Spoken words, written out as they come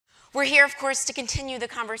We're here, of course, to continue the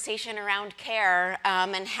conversation around care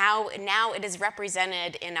and how now it is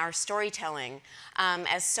represented in our storytelling.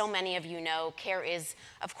 As so many of you know, care is,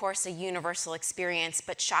 of course, a universal experience,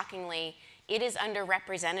 but shockingly, it is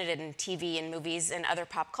underrepresented in TV and movies and other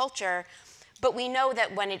pop culture. But we know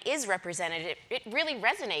that when it is represented, it really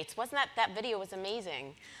resonates. Wasn't that video was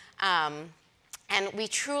amazing? And we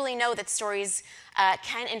truly know that stories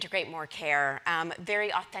can integrate more care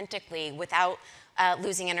very authentically without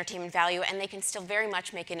losing entertainment value, and they can still very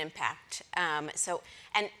much make an impact. And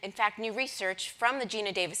in fact, new research from the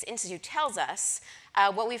Deniese Davis Institute tells us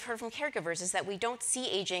what we've heard from caregivers is that we don't see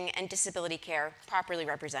aging and disability care properly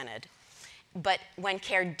represented. But when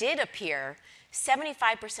care did appear,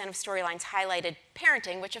 75% of storylines highlighted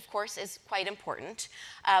parenting, which of course is quite important,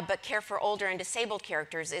 but care for older and disabled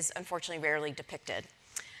characters is unfortunately rarely depicted.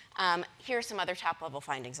 Here are some other top-level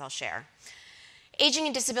findings I'll share. Aging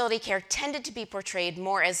and disability care tended to be portrayed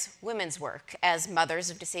more as women's work, as mothers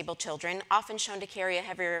of disabled children, often shown to carry a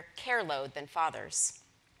heavier care load than fathers.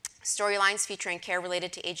 Storylines featuring care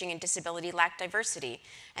related to aging and disability lacked diversity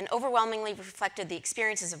and overwhelmingly reflected the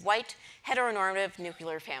experiences of white, heteronormative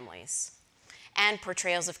nuclear families. And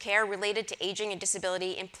portrayals of care related to aging and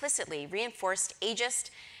disability implicitly reinforced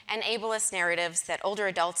ageist and ableist narratives that older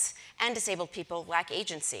adults and disabled people lack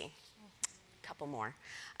agency. A couple more.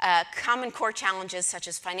 Common core challenges such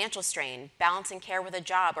as financial strain, balancing care with a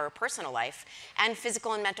job or a personal life, and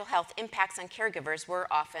physical and mental health impacts on caregivers were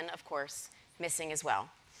often, of course, missing as well.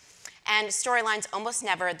 And storylines almost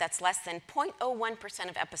never, that's less than 0.01%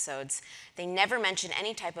 of episodes, they never mention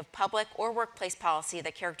any type of public or workplace policy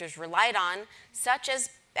that characters relied on, such as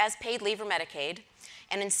paid leave or Medicaid,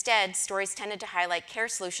 and instead, stories tended to highlight care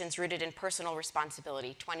solutions rooted in personal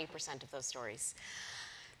responsibility, 20% of those stories.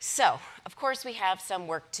 So, of course, we have some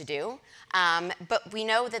work to do, but we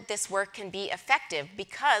know that this work can be effective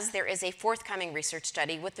because there is a forthcoming research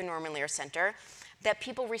study with the Norman Lear Center that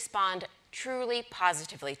people respond truly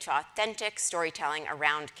positively to authentic storytelling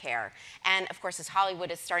around care. And of course, as Hollywood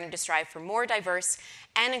is starting to strive for more diverse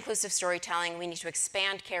and inclusive storytelling, we need to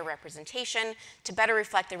expand care representation to better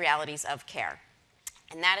reflect the realities of care.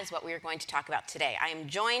 And that is what we are going to talk about today. I am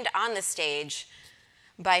joined on the stage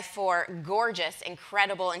by four gorgeous,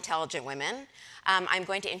 incredible, intelligent women. I'm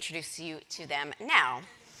going to introduce you to them now.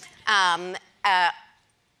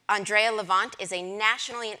 Andraéa LaVant is a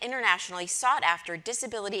nationally and internationally sought-after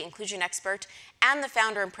disability inclusion expert and the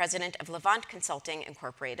founder and president of LaVant Consulting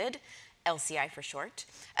Incorporated, LCI for short,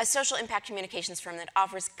 a social impact communications firm that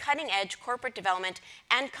offers cutting-edge corporate development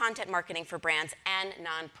and content marketing for brands and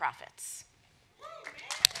nonprofits.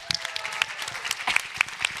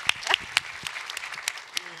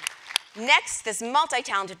 Next, this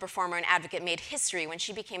multi-talented performer and advocate made history when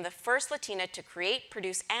she became the first Latina to create,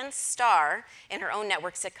 produce, and star in her own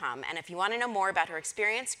network sitcom. And if you want to know more about her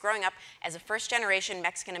experience growing up as a first-generation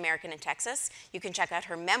Mexican-American in Texas, you can check out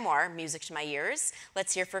her memoir, Music to My Years.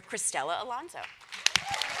 Let's hear for Cristela Alonzo.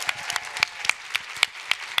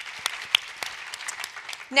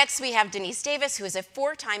 Next, we have Deniese Davis, who is a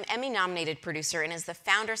 4-time Emmy-nominated producer and is the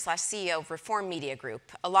founder/CEO of Reform Media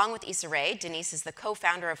Group. Along with Issa Rae, Deniese is the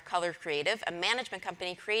co-founder of Color Creative, a management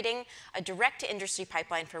company creating a direct-to-industry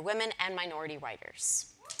pipeline for women and minority writers.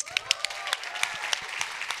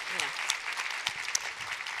 Yeah.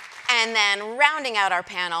 And then rounding out our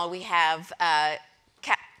panel, we have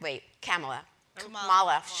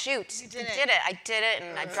Kamala. Shoot, you did it. I did it,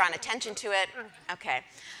 and I've drawn attention to it. Okay.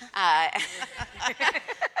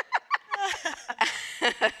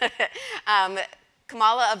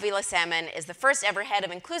 Kamala Avila Salmon is the first ever head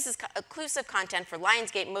of inclusive content for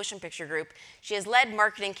Lionsgate Motion Picture Group. She has led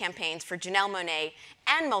marketing campaigns for Janelle Monáe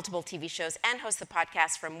and multiple TV shows and hosts the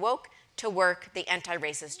podcast From Woke to Work, The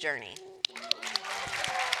Anti-Racist Journey.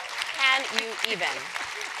 Can you even?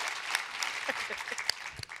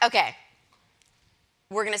 Okay.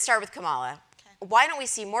 We're going to start with Kamala. Okay. Why don't we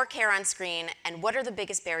see more care on screen, and what are the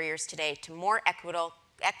biggest barriers today to more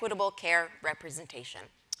equitable care representation?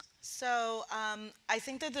 So I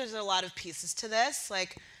think that there's a lot of pieces to this.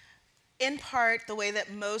 Like, in part, the way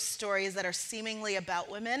that most stories that are seemingly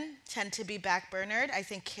about women tend to be backburnered, I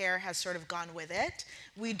think care has sort of gone with it.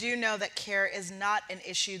 We do know that care is not an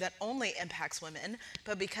issue that only impacts women,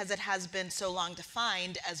 but because it has been so long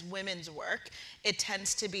defined as women's work, it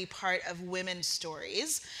tends to be part of women's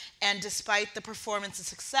stories. And despite the performance and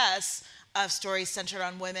success of stories centered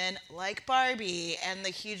on women like Barbie and the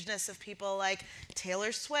hugeness of people like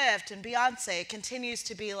Taylor Swift and Beyonce, it continues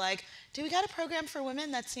to be like, do we got a program for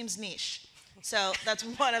women? That seems niche. So that's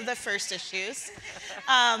one of the first issues.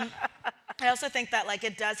 I also think that like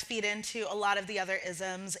it does feed into a lot of the other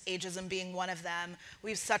isms, ageism being one of them. We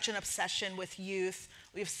have such an obsession with youth.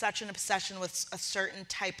 We have such an obsession with a certain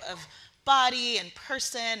type of body and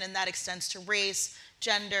person, and that extends to race,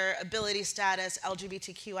 gender, ability status,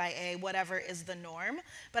 LGBTQIA, whatever is the norm.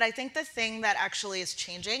 But I think the thing that actually is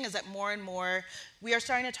changing is that more and more we are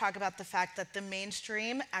starting to talk about the fact that the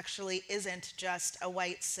mainstream actually isn't just a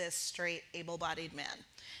white, cis, straight, able-bodied man.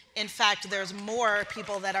 In fact, there's more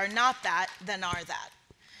people that are not that than are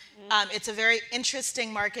that. It's a very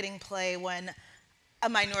interesting marketing play when a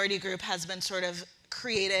minority group has been sort of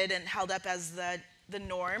created and held up as the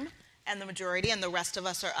norm and the majority, and the rest of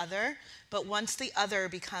us are other. But once the other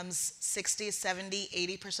becomes 60, 70,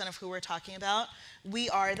 80% of who we're talking about, we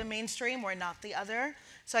are the mainstream, we're not the other.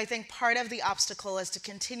 So I think part of the obstacle is to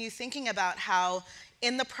continue thinking about how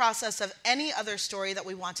in the process of any other story that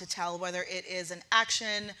we want to tell, whether it is an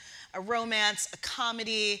action, a romance, a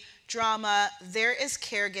comedy, drama, there is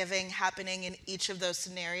caregiving happening in each of those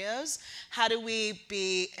scenarios. How do we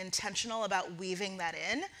be intentional about weaving that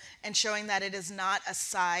in and showing that it is not a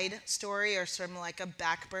side story or sort of like a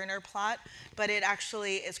back burner plot, but it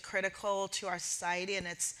actually is critical to our society, and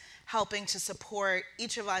it's helping to support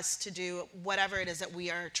each of us to do whatever it is that we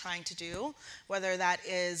are trying to do, whether that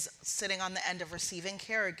is sitting on the end of receiving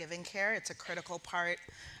care or giving care. It's a critical part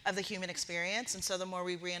of the human experience. And so the more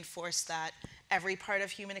we reinforce that every part of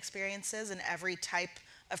human experiences and every type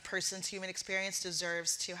of person's human experience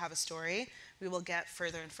deserves to have a story, we will get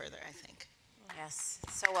further and further, I think. Yes,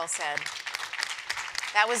 so well said.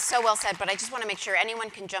 That was so well said, but I just want to make sure anyone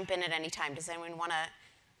can jump in at any time. Does anyone want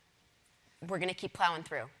to? We're going to keep plowing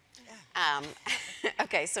through.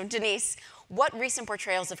 Okay, so Denise, what recent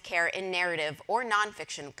portrayals of care in narrative or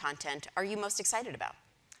nonfiction content are you most excited about?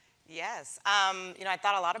 Yes, you know, I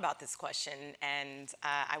thought a lot about this question, and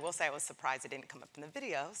I will say I was surprised it didn't come up in the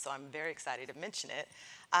video, so I'm very excited to mention it,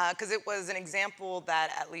 because it was an example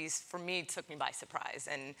that, at least for me, took me by surprise.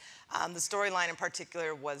 And the storyline in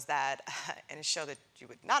particular was that, and a show that you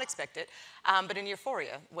would not expect it, but in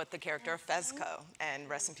Euphoria, with the character of Fezco, and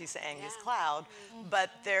rest in peace to Angus Cloud,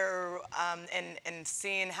 but there, and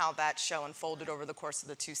seeing how that show unfolded over the course of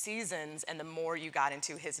the 2 seasons, and the more you got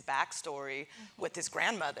into his backstory with his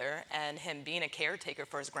grandmother, and him being a caretaker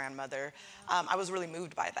for his grandmother, I was really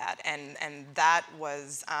moved by that. And that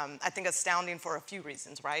was, I think, astounding for a few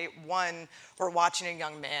reasons, right? One, we're watching a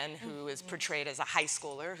young man who is portrayed as a high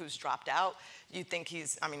schooler who's dropped out. You think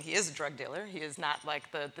he's, I mean, he is a drug dealer. He is not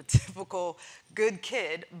like the typical good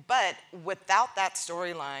kid. But without that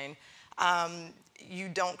storyline, you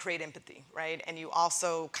don't create empathy, right? And you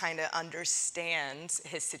also kind of understand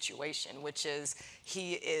his situation, which is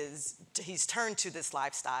he's turned to this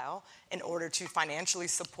lifestyle in order to financially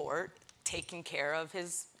support taking care of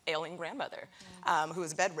his ailing grandmother, who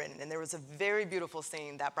is bedridden. And there was a very beautiful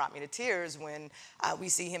scene that brought me to tears when we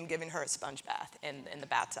see him giving her a sponge bath in the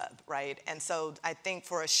bathtub, right? And so I think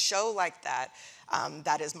for a show like that,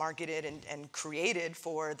 that is marketed and created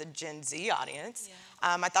for the Gen Z audience,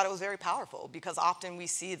 I thought it was very powerful, because often we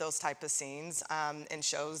see those type of scenes in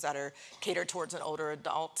shows that are catered towards an older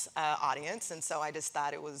adult audience. And so I just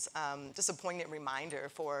thought it was just a poignant reminder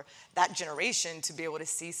for that generation to be able to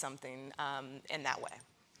see something in that way.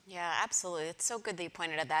 Yeah, absolutely. It's so good that you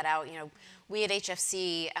pointed that out. You know, we at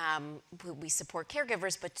HFC, we support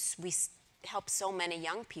caregivers, but we help so many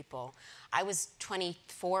young people. I was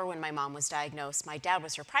 24 when my mom was diagnosed. My dad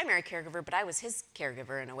was her primary caregiver, but I was his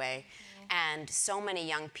caregiver in a way. And so many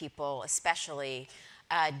young people, especially,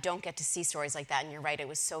 don't get to see stories like that. And you're right, it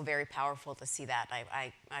was so very powerful to see that.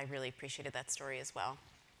 I really appreciated that story as well.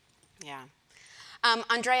 Yeah.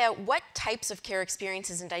 Andraéa, what types of care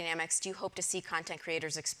experiences and dynamics do you hope to see content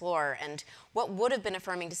creators explore, and what would have been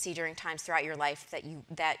affirming to see during times throughout your life that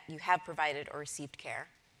you have provided or received care?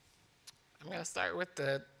 I'm going to start with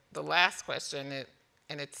the last question,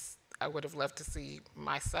 and it's I would have loved to see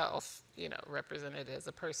myself, you know, represented as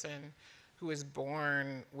a person who was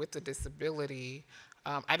born with a disability.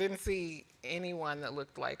 I didn't see anyone that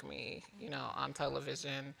looked like me, you know, on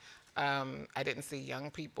television. I didn't see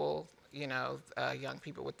young people, you know, young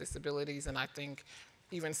people with disabilities. And I think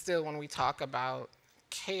even still when we talk about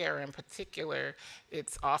care in particular,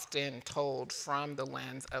 it's often told from the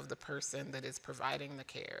lens of the person that is providing the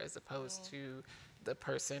care, as opposed to the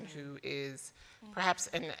person who is perhaps,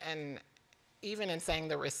 and even in saying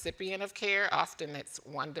the recipient of care, often it's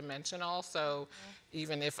one-dimensional. So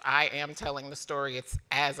even if I am telling the story, it's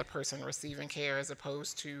as a person receiving care, as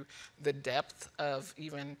opposed to the depth of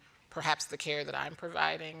even perhaps the care that I'm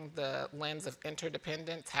providing, the lens of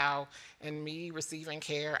interdependence, how in me receiving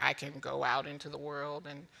care, I can go out into the world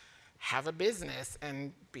and have a business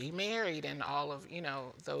and be married and all of, you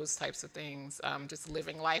know, those types of things, just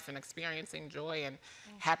living life and experiencing joy and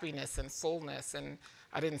happiness and fullness. And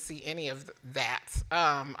I didn't see any of that.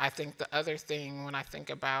 I think the other thing when I think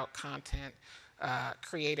about content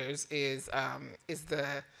creators is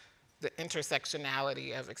the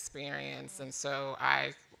intersectionality of experience. And so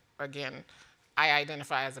I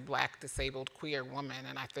identify as a Black, disabled, queer woman,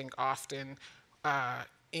 and I think often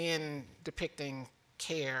in depicting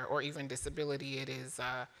care or even disability, it is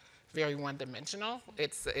very one-dimensional.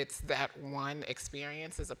 It's that one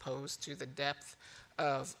experience as opposed to the depth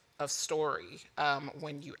of story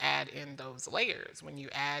when you add in those layers. When you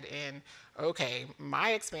add in, okay,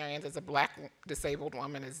 my experience as a Black disabled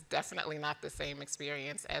woman is definitely not the same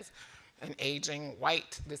experience as an aging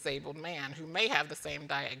white disabled man who may have the same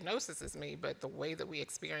diagnosis as me, but the way that we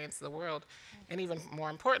experience the world, and even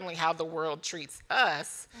more importantly, how the world treats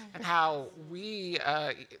us, and how we,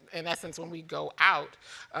 in essence, when we go out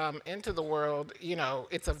into the world, you know,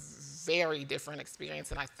 it's a very different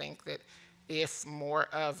experience. And I think that if more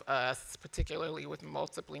of us, particularly with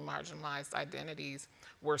multiply marginalized identities,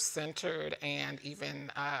 were centered and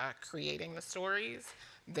even creating the stories,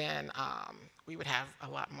 then we would have a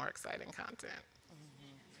lot more exciting content.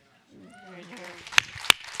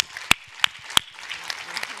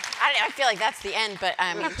 I feel like that's the end, but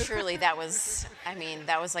I mean, truly, that was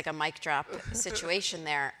like a mic drop situation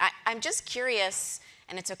there. I'm just curious,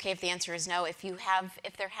 and it's okay if the answer is no, if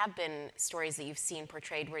there have been stories that you've seen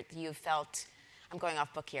portrayed where you've felt, I'm going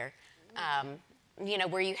off book here, you know,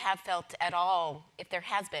 where you have felt at all, if there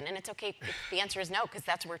has been, and it's okay if the answer is no, because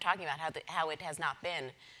that's what we're talking about, how it has not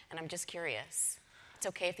been, and I'm just curious. It's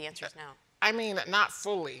okay if the answer is no. I mean, not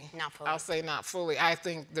fully. Not fully. I'll say not fully. I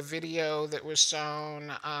think the video that was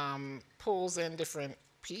shown pulls in different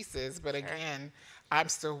pieces, but again, I'm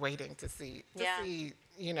still waiting to see,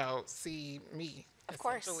 you know, see me. Of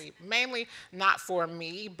course. Mainly not for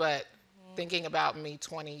me, but thinking about me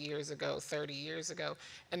 20 years ago, 30 years ago,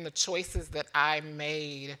 and the choices that I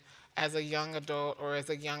made as a young adult or as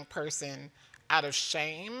a young person out of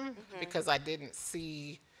shame because I didn't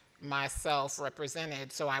see myself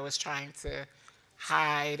represented. So I was trying to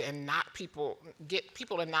hide and get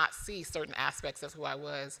people to not see certain aspects of who I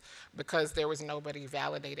was because there was nobody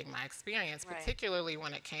validating my experience, particularly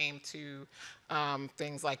when it came to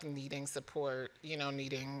things like needing support, you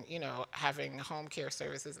know, having home care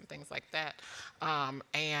services and things like that.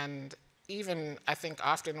 And even I think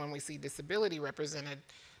often when we see disability represented,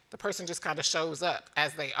 the person just kind of shows up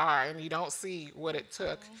as they are, and you don't see what it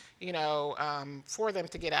took, you know, for them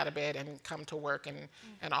to get out of bed and come to work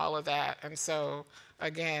and all of that. And so,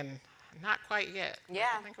 again, not quite yet. Yeah.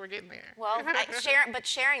 I think we're getting there. Well,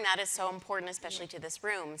 sharing that is so important, especially to this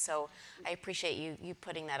room. So I appreciate you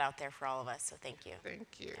putting that out there for all of us. So thank you.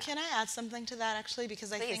 Thank you. Can I add something to that, actually?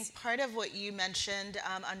 Because I think part of what you mentioned,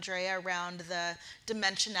 Andraéa, around the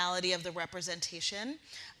dimensionality of the representation,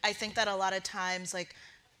 I think that a lot of times, like,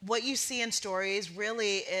 what you see in stories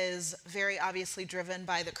really is very obviously driven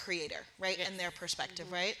by the creator, right, and their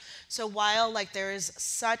perspective, right? So while like there is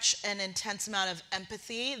such an intense amount of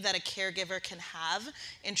empathy that a caregiver can have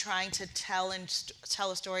in trying to tell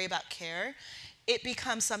a story about care, it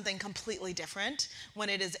becomes something completely different when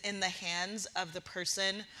it is in the hands of the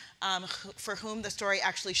person for whom the story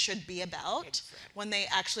actually should be about, when they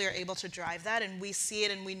actually are able to drive that. And we see it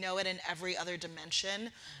and we know it in every other dimension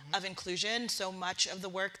of inclusion. So much of the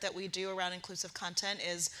work that we do around inclusive content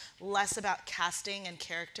is less about casting and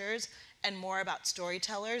characters and more about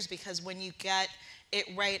storytellers, because when you get it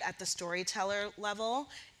right at the storyteller level,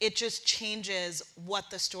 it just changes what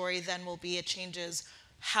the story then will be. It changes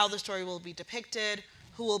how the story will be depicted,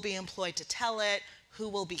 who will be employed to tell it, who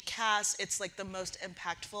will be cast. It's like the most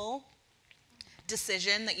impactful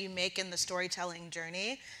decision that you make in the storytelling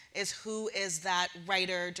journey is who is that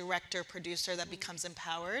writer, director, producer that becomes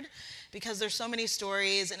empowered. Because there's so many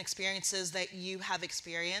stories and experiences that you have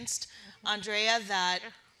experienced, Andraéa, that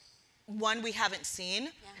one, we haven't seen,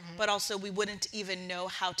 but also we wouldn't even know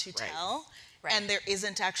how to tell. And there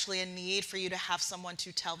isn't actually a need for you to have someone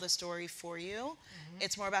to tell the story for you.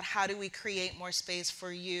 It's more about how do we create more space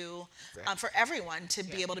for you, for everyone to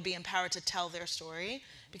be able to be empowered to tell their story,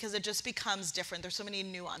 because it just becomes different. There's so many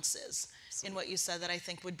nuances in what you said that I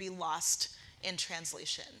think would be lost in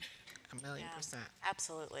translation. 1,000,000%.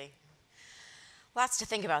 Absolutely. Lots to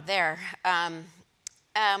think about there.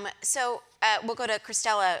 So we'll go to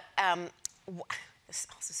Cristela. This is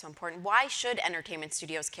also so important. Why should entertainment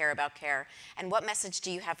studios care about care? And what message do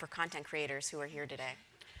you have for content creators who are here today?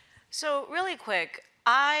 So really quick,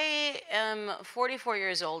 I am 44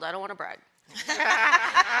 years old. I don't want to brag.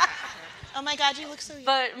 Oh my God, you look so young.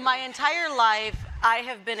 But my entire life, I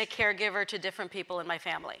have been a caregiver to different people in my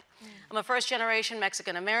family. I'm a first-generation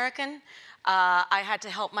Mexican-American. I had to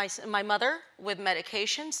help my mother with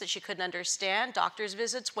medications that she couldn't understand, doctor's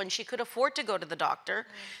visits when she could afford to go to the doctor.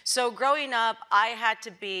 So growing up, I had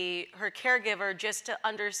to be her caregiver just to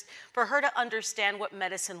for her to understand what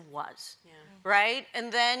medicine was, right?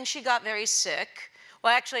 And then she got very sick.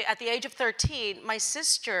 Well, actually, at the age of 13, my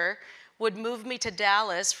sister would move me to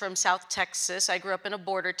Dallas from South Texas. I grew up in a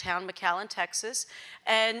border town, McAllen, Texas.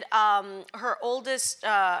 And her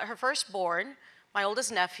firstborn, my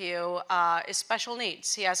oldest nephew, is special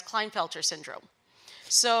needs. He has Klinefelter syndrome.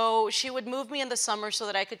 So she would move me in the summer so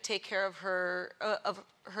that I could take care of her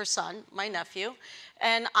son, my nephew.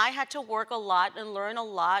 And I had to work a lot and learn a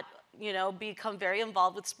lot, you know, become very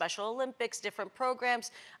involved with Special Olympics, different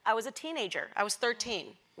programs. I was a teenager. I was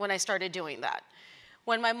 13 when I started doing that.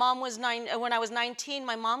 When I was 19,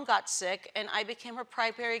 my mom got sick, and I became her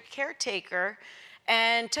primary caretaker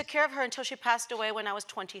and took care of her until she passed away when I was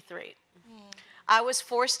 23. I was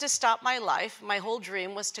forced to stop my life. My whole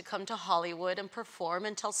dream was to come to Hollywood and perform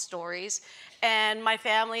and tell stories, and my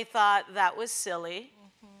family thought that was silly,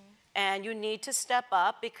 and you need to step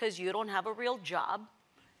up because you don't have a real job,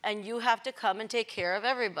 and you have to come and take care of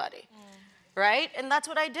everybody, right? And that's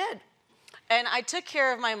what I did. And I took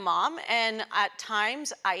care of my mom, and at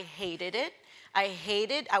times I hated it.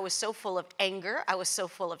 I was so full of anger. I was so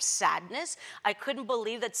full of sadness. I couldn't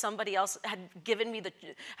believe that somebody else had given me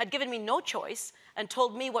no choice and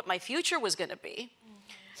told me what my future was going to be.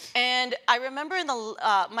 And I remember in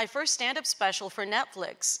my first stand-up special for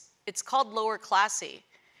Netflix, it's called Lower Classy.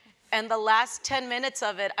 And the last 10 minutes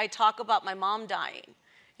of it, I talk about my mom dying,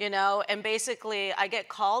 you know, and basically I get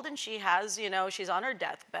called and she has, you know, she's on her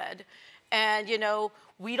deathbed. And, you know,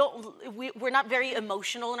 we're not very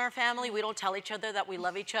emotional in our family. We don't tell each other that we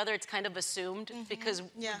love each other. It's kind of assumed because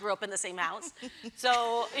we grew up in the same house.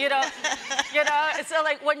 So, you know, so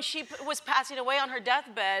like when she was passing away on her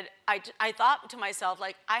deathbed, I thought to myself,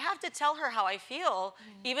 like, I have to tell her how I feel,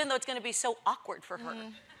 even though it's going to be so awkward for her.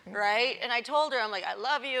 Right? And I told her, I'm like, I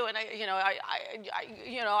love you, and I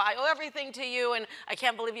owe everything to you, and I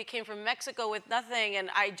can't believe you came from Mexico with nothing, and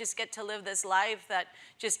I just get to live this life that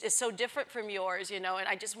just is so different from yours, you know, and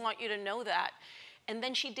I just want you to know that. And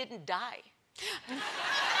then she didn't die.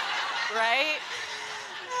 Right?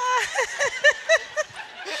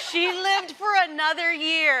 She lived for another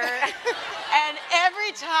year, and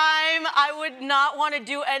every time I would not want to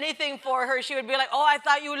do anything for her, she would be like, oh, I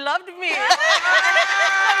thought you loved me.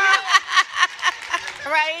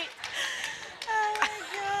 Right? Oh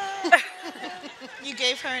my God. You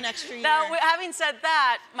gave her an extra year. Now, having said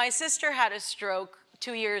that, my sister had a stroke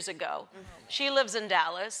 2 years ago. She lives in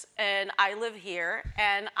Dallas, and I live here,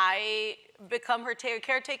 and I become her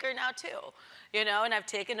caretaker now, too. You know, and I've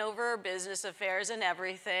taken over her business affairs and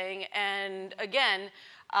everything. And again,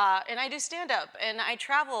 and I do stand-up, and I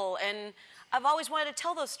travel, and I've always wanted to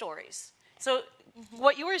tell those stories. So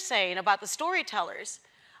what you were saying about the storytellers,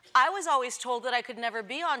 I was always told that I could never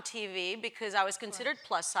be on TV because I was considered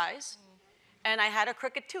plus size, and I had a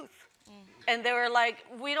crooked tooth. And they were like,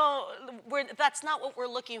 that's not what we're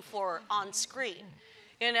looking for on screen.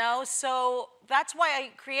 You know, so that's why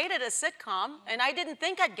I created a sitcom, and I didn't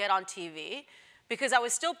think I'd get on TV because I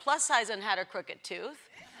was still plus size and had a crooked tooth.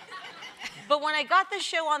 But when I got the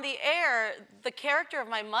show on the air, the character of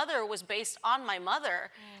my mother was based on my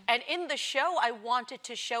mother, and in the show, I wanted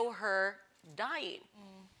to show her dying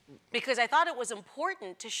because I thought it was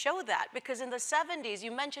important to show that, because in the 70s,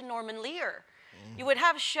 you mentioned Norman Lear. You would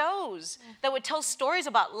have shows that would tell stories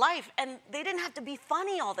about life, and they didn't have to be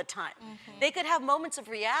funny all the time. They could have moments of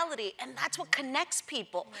reality, and that's what connects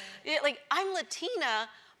people. Like, I'm Latina,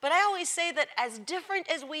 but I always say that as different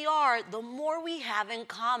as we are, the more we have in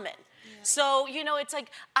common. So, you know, it's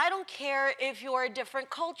like, I don't care if you're a different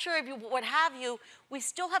culture, if you what have you, we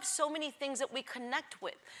still have so many things that we connect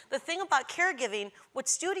with. The thing about caregiving, what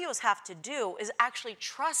studios have to do is actually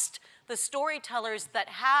trust the storytellers that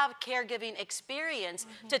have caregiving experience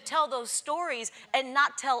to tell those stories and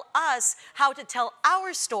not tell us how to tell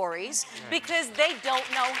our stories because they don't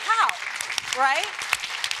know how, right?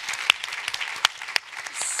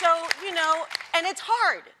 So, you know, and it's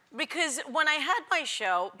hard because when I had my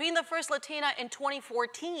show, being the first Latina in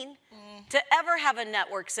 2014 to ever have a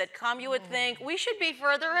network sitcom, you would think we should be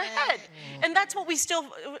further ahead. And that's what we still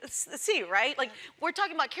see, right? Like, we're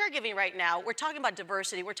talking about caregiving right now. We're talking about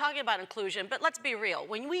diversity. We're talking about inclusion. But let's be real.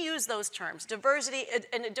 When we use those terms, diversity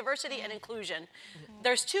and inclusion,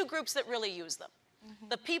 there's two groups that really use them.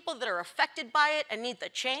 the people that are affected by it and need the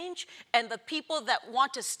change, and the people that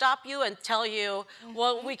want to stop you and tell you,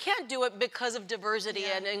 well, we can't do it because of diversity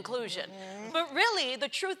and inclusion. But really, the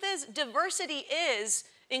truth is,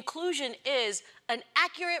 inclusion is an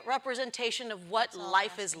accurate representation of what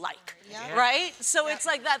life is like, right? So it's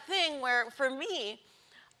like that thing where, for me,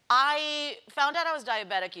 I found out I was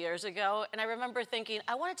diabetic years ago, and I remember thinking,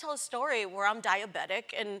 I want to tell a story where I'm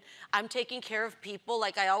diabetic and I'm taking care of people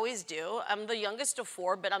like I always do. I'm the youngest of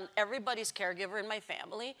 4, but I'm everybody's caregiver in my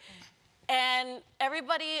family. And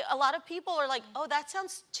a lot of people are like, oh, that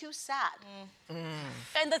sounds too sad.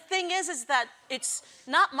 And the thing is that it's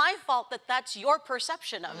not my fault that that's your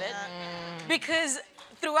perception of it. Because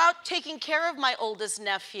throughout taking care of my oldest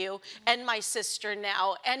nephew and my sister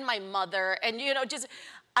now and my mother, and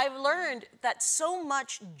I've learned that so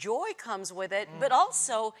much joy comes with it, but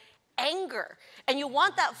also anger. And you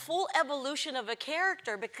want that full evolution of a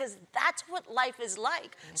character because that's what life is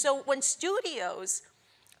like. So when studios,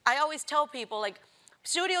 I always tell people, like,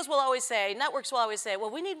 studios will always say, networks will always say, well,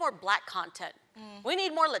 we need more Black content. We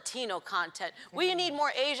need more Latino content. We need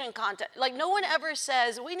more Asian content. Like, no one ever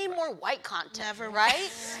says, we need more white content. Never. Right?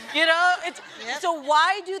 So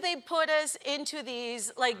why do they put us into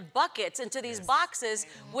these, like, buckets, into these boxes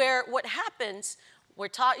where what happens, we're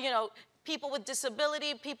taught, people with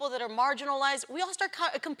disability, people that are marginalized, we all start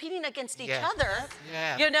competing against each other,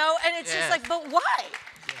 and it's just like, but why?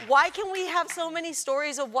 Why can we have so many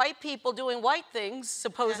stories of white people doing white things,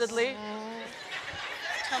 supposedly?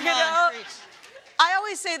 Come on, preach. I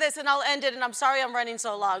always say this, and I'll end it, and I'm sorry I'm running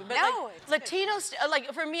so long, but Latinos,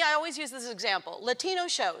 like for me, I always use this example. Latino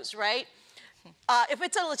shows, right? If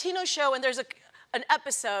it's a Latino show and there's an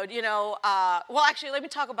episode, well, actually, let me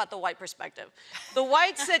talk about the white perspective. The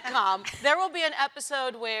white sitcom, there will be an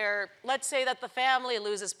episode where, let's say that the family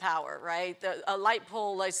loses power, right? A light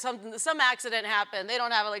pole, like some accident happened, they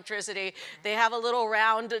don't have electricity, they have a little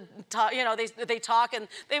round, they talk, and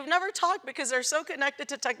they've never talked because they're so connected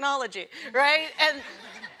to technology, right? And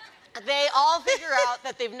they all figure out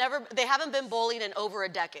that they haven't been bowling in over a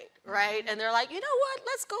decade, right? And they're like, you know what,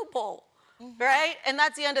 let's go bowl, right? And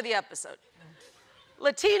that's the end of the episode.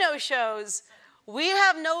 Latino shows, we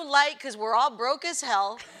have no light because we're all broke as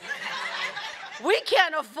hell. We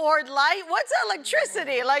can't afford light. What's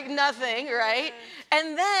electricity? Like nothing, right?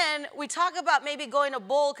 And then we talk about maybe going to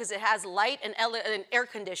bowl because it has light and air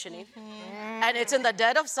conditioning. And it's in the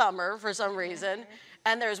dead of summer for some reason.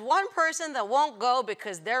 And there's one person that won't go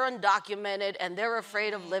because they're undocumented and they're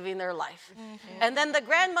afraid of living their life. And then the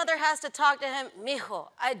grandmother has to talk to him, mijo,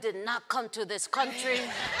 I did not come to this country.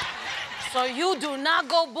 So you do not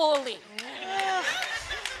go bowling.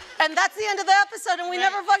 And that's the end of the episode, and we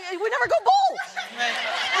never go bowl.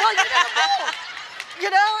 Well, you never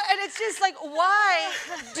bowl. And it's just like, why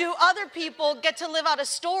do other people get to live out a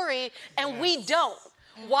story and we don't?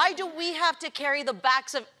 Why do we have to carry the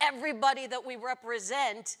backs of everybody that we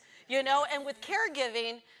represent? And with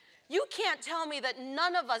caregiving, you can't tell me that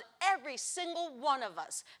none of us, every single one of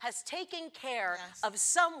us, has taken care of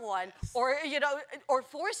someone or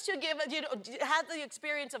forced to give, had the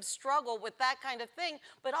experience of struggle with that kind of thing,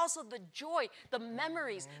 but also the joy, the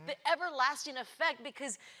memories, the everlasting effect,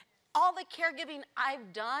 because all the caregiving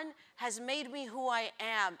I've done has made me who I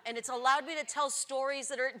am, and it's allowed me to tell stories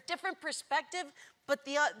that are a different perspective, but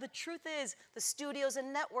the truth is the studios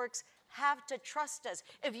and networks have to trust us.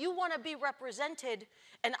 If you want to be represented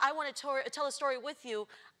and I want to tell a story with you,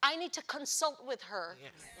 I need to consult with her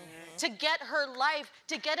to get her life,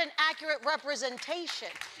 to get an accurate representation.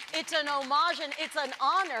 It's an homage and it's an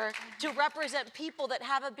honor to represent people that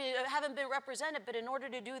haven't been represented, but in order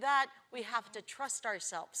to do that, we have to trust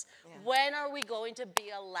ourselves. When are we going to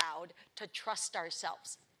be allowed to trust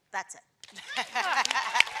ourselves? That's it.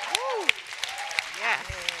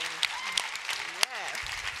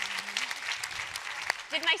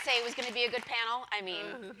 Didn't I say it was going to be a good panel? I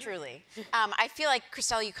mean, truly. I feel like,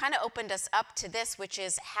 Cristela, you kind of opened us up to this, which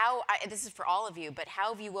is this is for all of you, but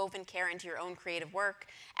how have you woven care into your own creative work,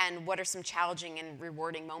 and what are some challenging and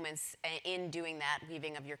rewarding moments in doing that,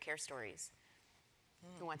 weaving of your care stories?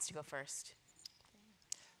 Who wants to go first?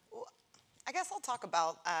 Well, I guess I'll talk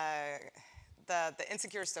about the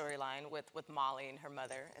insecure storyline with Molly and her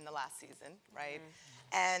mother in the last season, right?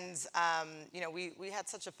 And we had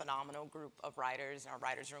such a phenomenal group of writers in our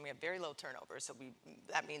writers' room. We had very low turnover, so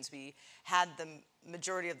that means we had the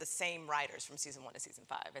majority of the same writers from season 1 to season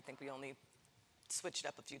 5. I think we only switched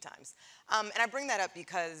up a few times. And I bring that up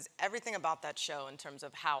because everything about that show in terms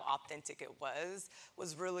of how authentic it was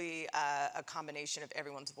really a combination of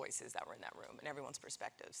everyone's voices that were in that room and everyone's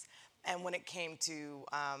perspectives. And when it came to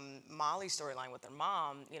Molly's storyline with her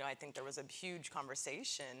mom, you know, I think there was a huge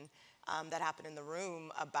conversation that happened in the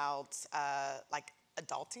room about like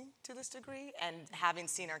adulting to this degree, and having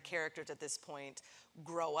seen our characters at this point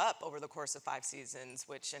grow up over the course of 5 seasons,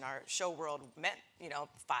 which in our show world meant, you know,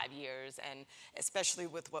 5 years, and especially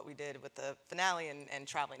with what we did with the finale and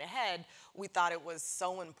traveling ahead, we thought it was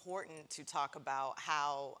so important to talk about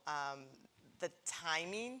how the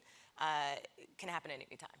timing can happen at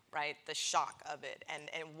any time, right? The shock of it. And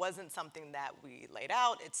it wasn't something that we laid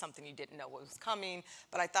out. It's something you didn't know what was coming.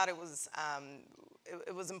 But I thought it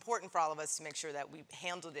was important for all of us to make sure that we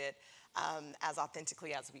handled it as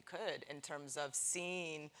authentically as we could in terms of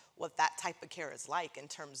seeing what that type of care is like in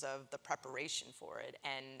terms of the preparation for it,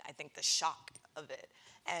 and I think the shock of it,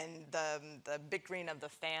 and the bickering of the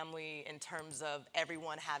family in terms of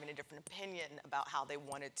everyone having a different opinion about how they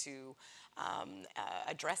wanted to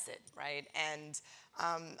address it, right? And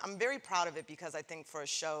I'm very proud of it because I think for a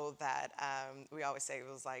show that we always say it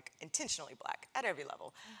was like intentionally Black at every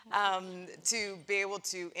level, to be able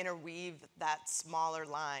to interweave that smaller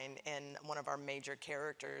line in one of our major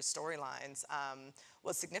characters' storylines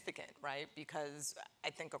was significant, right? Because I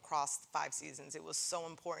think across 5 seasons, it was so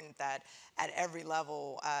important that at every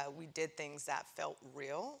level, we did things that felt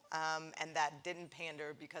real and that didn't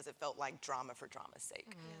pander because it felt like drama for drama's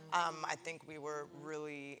sake. I think we were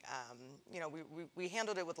really, you know, we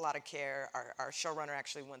handled it with a lot of care. Our showrunner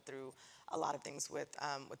actually went through a lot of things with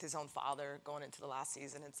his own father going into the last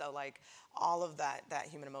season, and so like all of that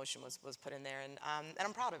human emotion was put in there, and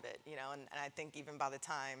I'm proud of it, you know, and I think even by the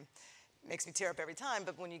time, makes me tear up every time,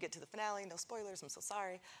 but when you get to the finale, no spoilers, I'm so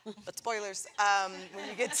sorry, but spoilers, when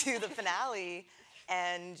you get to the finale,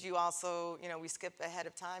 and you also, you know, we skip ahead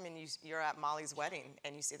of time, and you're at Molly's wedding,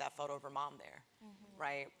 and you see that photo of her mom there,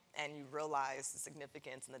 right? And you realize the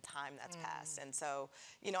significance and the time that's passed. And so,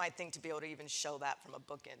 you know, I think to be able to even show that from a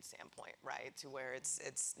bookend standpoint, right, to where it's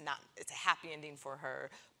a happy ending for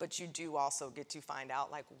her, but you do also get to find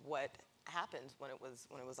out like what happened when it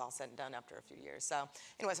was all said and done after a few years. So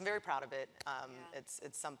anyways, I'm very proud of it. It's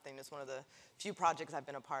something, it's one of the few projects I've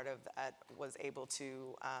been a part of that was able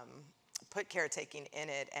to put caretaking in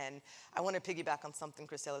it. And I want to piggyback on something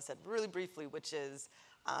Cristela said really briefly, which is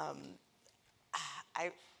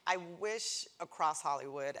I wish across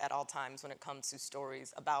Hollywood at all times when it comes to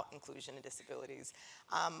stories about inclusion and disabilities,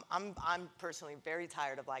 I'm personally very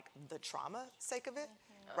tired of like the trauma sake of it,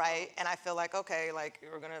 right? And I feel like, okay, like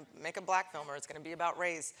we're gonna make a Black film or it's gonna be about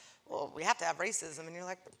race. Well, we have to have racism, and you're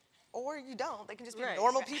like, or you don't. They can just be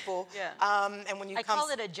normal people. And when you I call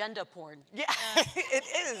it agenda porn. Yeah, it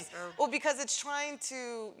is. Well, because it's trying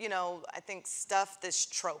to, you know, I think stuff this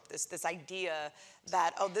trope, this idea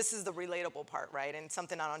that, oh, this is the relatable part, right? And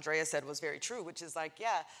something that Andraéa said was very true, which is like,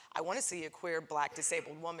 yeah, I want to see a queer, Black,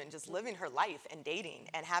 disabled woman just living her life and dating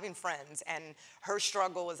and having friends, and her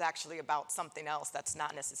struggle is actually about something else that's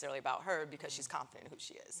not necessarily about her because she's confident in who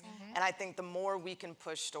she is. And I think the more we can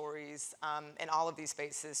push stories in all of these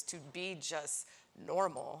spaces to be just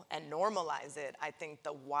normal and normalize it, I think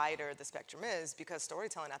the wider the spectrum is, because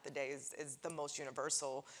storytelling at the day is the most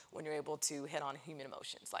universal when you're able to hit on human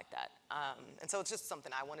emotions like that. And so it's just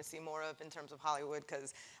something I want to see more of in terms of Hollywood,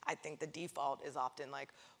 because I think the default is often like,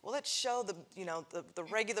 well, let's show the, you know, the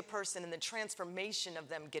regular person and the transformation of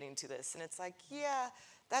them getting to this. And it's like, yeah,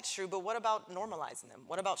 that's true, but what about normalizing them?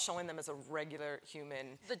 What about showing them as a regular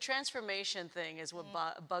human? The transformation thing is what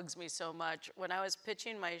bugs me so much. When I was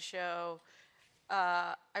pitching my show,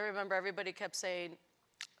 I remember everybody kept saying,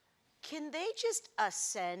 can they just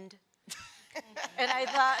ascend? And I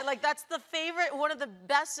thought, like, that's the favorite, one of the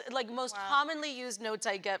best, like, most commonly used notes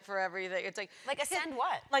I get for everything. It's like ascend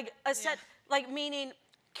what? Like, ascend, like, meaning,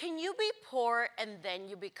 can you be poor and then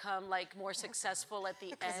you become, like, more successful at the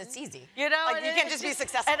end? Because it's easy. You know? Like, you can't just be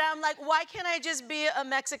successful. And I'm like, why can't I just be a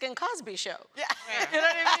Mexican Cosby show? Yeah. You know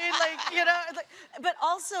what I mean? Like, you know, like, but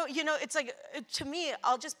also, you know, it's like, to me,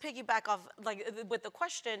 I'll just piggyback off, like, with the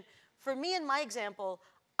question. For me, in my example,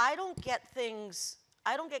 I don't get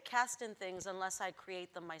cast in things unless I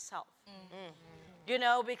create them myself. You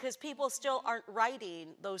know, because people still aren't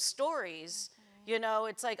writing those stories. You know,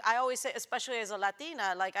 it's like, I always say, especially as a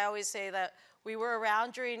Latina, like I always say that we were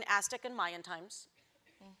around during Aztec and Mayan times.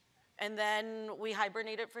 And then we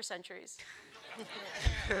hibernated for centuries.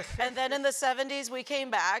 And then in the 70s, we came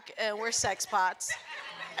back and we're sex pots.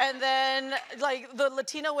 And then, like, the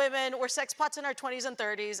Latina women were sex pots in our 20s and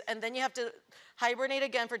 30s, and then you have to hibernate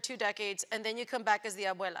again for 2 decades, and then you come back as the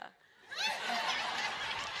abuela.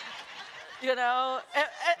 you know,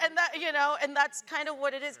 and that, you know, and that's kind of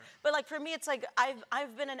what it is. But like for me, it's like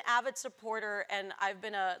I've been an avid supporter, and I've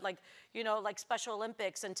been a like, you know, like Special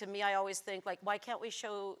Olympics, and to me, I always think like, why can't we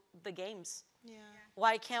show the games? Yeah.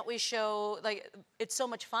 Why can't we show, like, it's so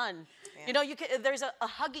much fun. Yeah. You know, there's a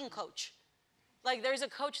hugging coach. Like there's a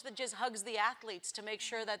coach that just hugs the athletes to make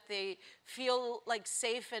sure that they feel like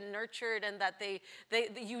safe and nurtured, and that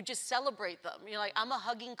you just celebrate them. You know, like I'm a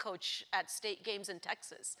hugging coach at state games in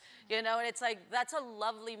Texas, you know, and it's like, that's a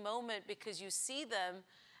lovely moment because you see them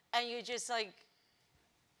and you just like,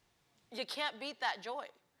 you can't beat that joy,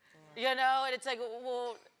 you know, and it's like,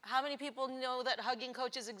 well, how many people know that hugging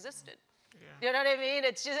coaches existed? Yeah. You know what I mean?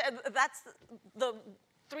 It's just, that's the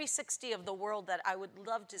 360 of the world that I would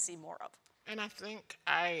love to see more of. And I think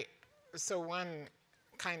so one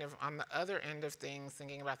kind of on the other end of things,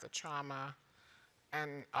 thinking about the trauma,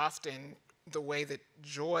 and often the way that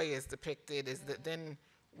joy is depicted is that then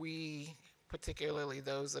we, particularly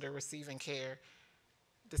those that are receiving care,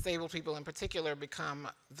 disabled people in particular, become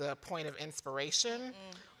the point of inspiration.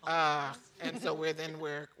 And so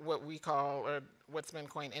we're what we call, or what's been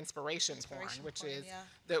coined, inspiration porn, which is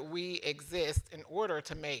that we exist in order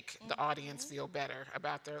to make the audience feel better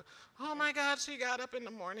about their, oh my God, she got up in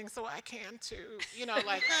the morning, so I can too. You know,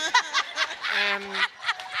 like, and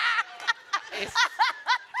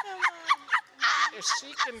if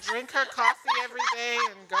she can drink her coffee every day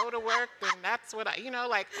and go to work, then that's what you know,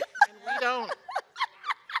 like, and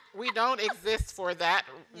we don't exist for that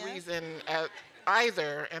reason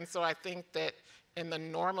either. And so I think that in the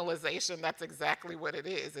normalization, that's exactly what it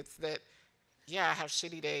is. It's that, yeah, I have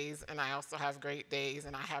shitty days, and I also have great days,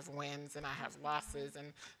 and I have wins, and I have losses,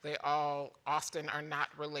 and they all often are not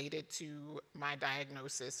related to my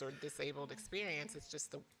diagnosis or disabled experience. It's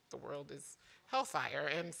just the world is hellfire,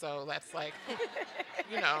 and so that's like,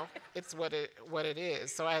 you know, it's what it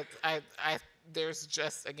is. So I there's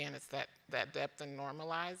just, again, it's that depth and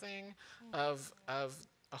normalizing of a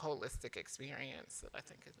holistic experience that I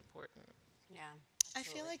think is important. Yeah. I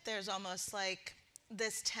feel like there's almost like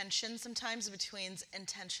this tension sometimes between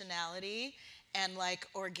intentionality and like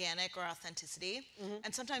organic or authenticity.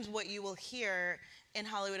 And sometimes what you will hear in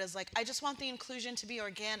Hollywood is like, I just want the inclusion to be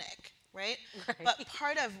organic, right? But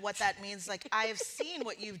part of what that means, like, I have seen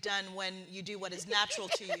what you've done when you do what is natural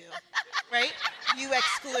to you, right? You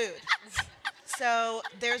exclude. So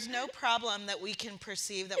there's no problem that we can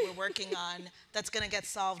perceive that we're working on that's going to get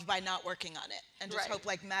solved by not working on it, and just hope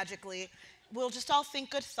like magically we'll just all think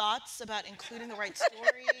good thoughts about including the right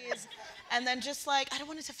stories, and then just like, I don't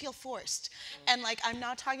want it to feel forced. And like, I'm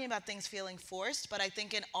not talking about things feeling forced, but I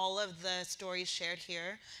think in all of the stories shared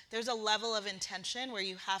here, there's a level of intention where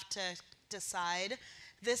you have to decide,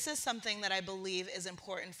 this is something that I believe is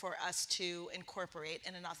important for us to incorporate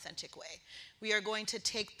in an authentic way. We are going to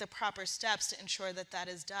take the proper steps to ensure that that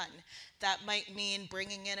is done. That might mean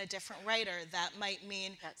bringing in a different writer. That might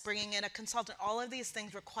mean bringing in a consultant. All of these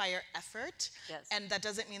things require effort, and that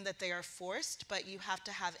doesn't mean that they are forced, but you have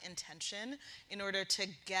to have intention in order to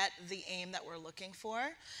get the aim that we're looking for.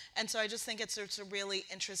 And so I just think it's a really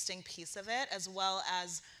interesting piece of it, as well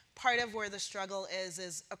as part of where the struggle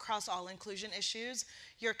is across all inclusion issues,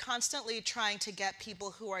 you're constantly trying to get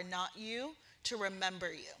people who are not you to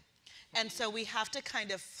remember you. And so we have to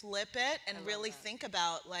kind of flip it and really think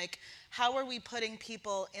about, like, how are we putting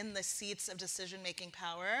people in the seats of decision-making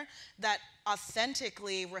power that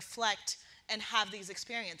authentically reflect and have these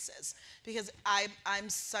experiences? Because I'm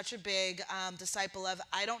such a big disciple of,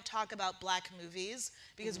 I don't talk about Black movies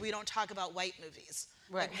because we don't talk about white movies.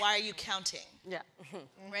 Right. Like, why are you counting? Yeah.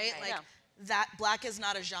 Right? Like, that Black is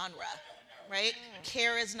not a genre, right?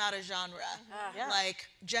 Care is not a genre. Like,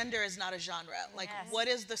 gender is not a genre. Like, what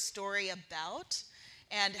is the story about?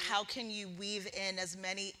 And how can you weave in as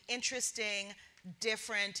many interesting,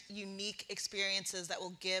 different, unique experiences that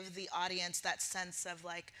will give the audience that sense of,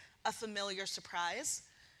 like, a familiar surprise?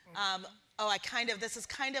 This is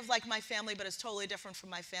kind of like my family, but it's totally different from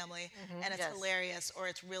my family, and it's hilarious, or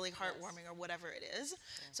it's really heartwarming, or whatever it is.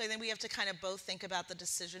 So I think we have to kind of both think about the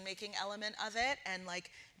decision-making element of it, and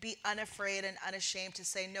like be unafraid and unashamed to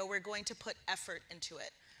say, no, we're going to put effort into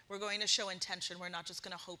it. We're going to show intention. We're not just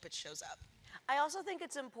going to hope it shows up. I also think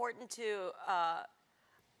it's important to,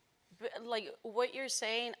 like what you're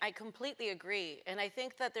saying, I completely agree. And I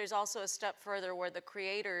think that there's also a step further where the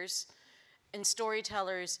creators and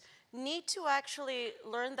storytellers need to actually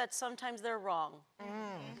learn that sometimes they're wrong.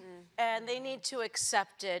 And they need to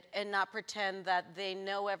accept it and not pretend that they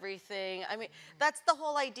know everything. I mean, that's the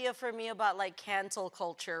whole idea for me about like cancel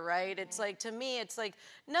culture, right? It's like, to me, it's like,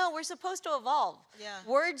 no, we're supposed to evolve. Yeah.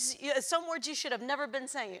 Words, some words you should have never been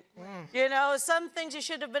saying. You know, some things you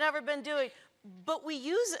should have never been doing. But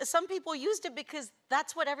some people used it because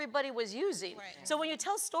that's what everybody was using. Right. So when you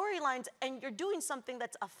tell storylines and you're doing something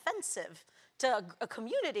that's offensive to a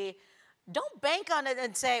community, don't bank on it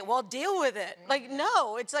and say, well, deal with it. Like,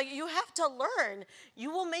 no, it's like you have to learn.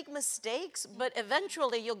 You will make mistakes, but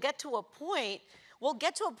eventually you'll get to a point, we'll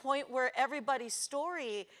get to a point where everybody's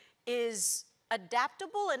story is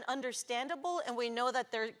adaptable and understandable, and we know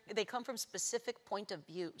that they come from specific point of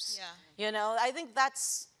views. Yeah. You know, I think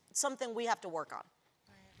that's something we have to work on.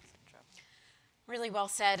 Really well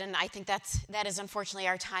said, and I think that is unfortunately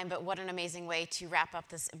our time, but what an amazing way to wrap up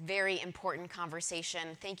this very important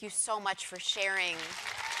conversation. Thank you so much for sharing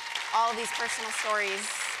all of these personal stories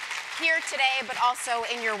here today, but also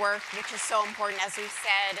in your work, which is so important. As we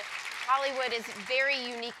said, Hollywood is very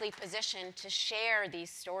uniquely positioned to share these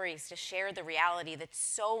stories, to share the reality that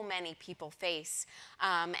so many people face,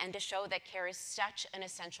 and to show that care is such an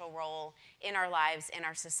essential role in our lives, in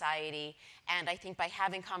our society. And I think by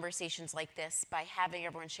having conversations like this, by having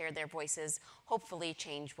everyone share their voices, hopefully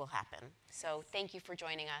change will happen. So thank you for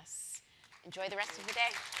joining us. Enjoy the rest of the day.